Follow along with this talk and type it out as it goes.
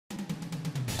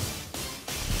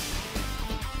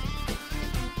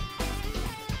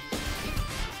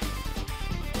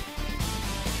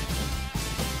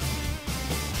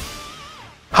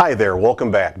Hi there,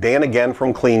 welcome back. Dan again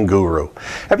from CleanGuru.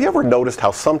 Have you ever noticed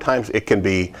how sometimes it can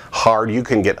be hard? You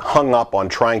can get hung up on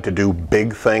trying to do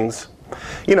big things.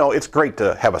 You know, it's great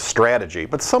to have a strategy,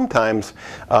 but sometimes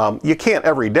you can't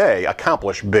every day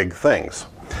accomplish big things.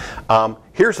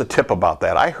 Here's a tip about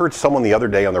that. I heard someone the other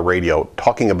day on the radio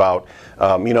talking about,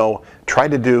 try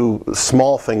to do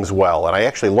small things well. And I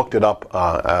actually looked it up,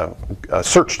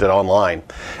 searched it online.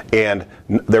 And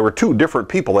there were two different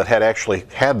people that had actually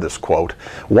had this quote.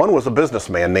 One was a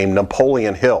businessman named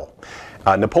Napoleon Hill.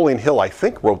 Napoleon Hill, I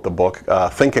think, wrote the book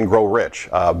Think and Grow Rich,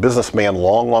 a businessman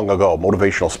long ago,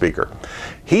 motivational speaker.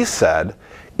 He said,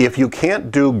 if you can't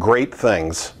do great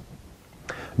things,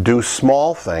 do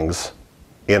small things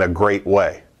in a great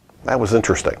way. That was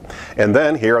interesting. And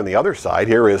then here on the other side,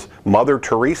 here is Mother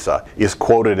Teresa is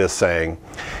quoted as saying,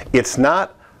 it's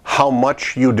not how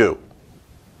much you do,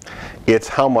 it's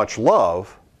how much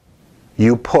love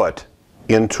you put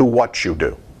into what you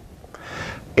do.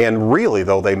 And really,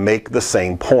 though, they make the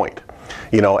same point.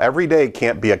 You know, every day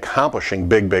can't be accomplishing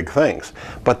big things,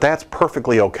 but that's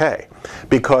perfectly okay.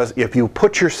 Because if you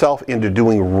put yourself into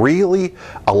doing really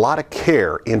a lot of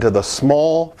care into the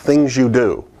small things you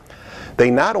do, they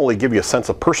not only give you a sense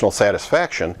of personal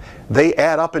satisfaction, they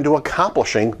add up into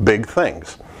accomplishing big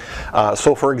things.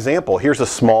 So for example, here's a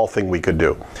small thing we could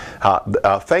do.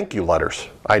 Thank you letters.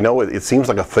 I know it seems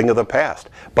like a thing of the past,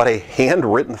 but a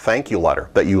handwritten thank you letter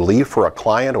that you leave for a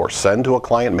client or send to a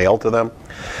client, mail to them,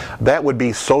 that would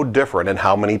be so different in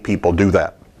how many people do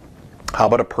that. How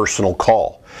about a personal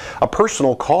call? A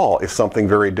personal call is something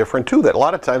very different too, that a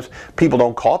lot of times people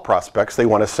don't call prospects. They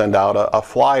want to send out a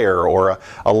flyer or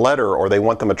a letter, or they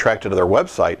want them attracted to their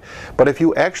website. But if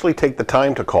you actually take the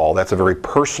time to call, that's a very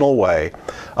personal way,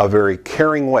 a very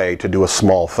caring way to do a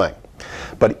small thing.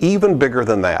 But even bigger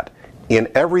than that, in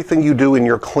everything you do in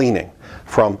your cleaning,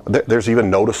 there's even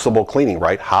noticeable cleaning,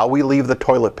 right? How we leave the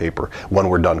toilet paper when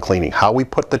we're done cleaning, how we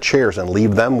put the chairs and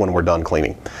leave them when we're done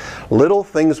cleaning. Little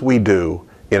things we do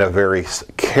in a very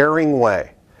caring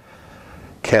way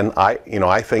can,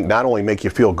 I think, not only make you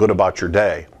feel good about your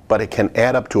day, but it can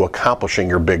add up to accomplishing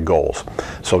your big goals.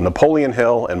 So Napoleon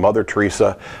Hill and Mother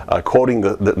Teresa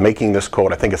making this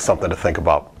quote, I think it's something to think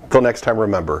about. Until next time,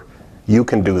 remember, you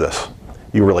can do this.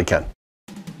 You really can.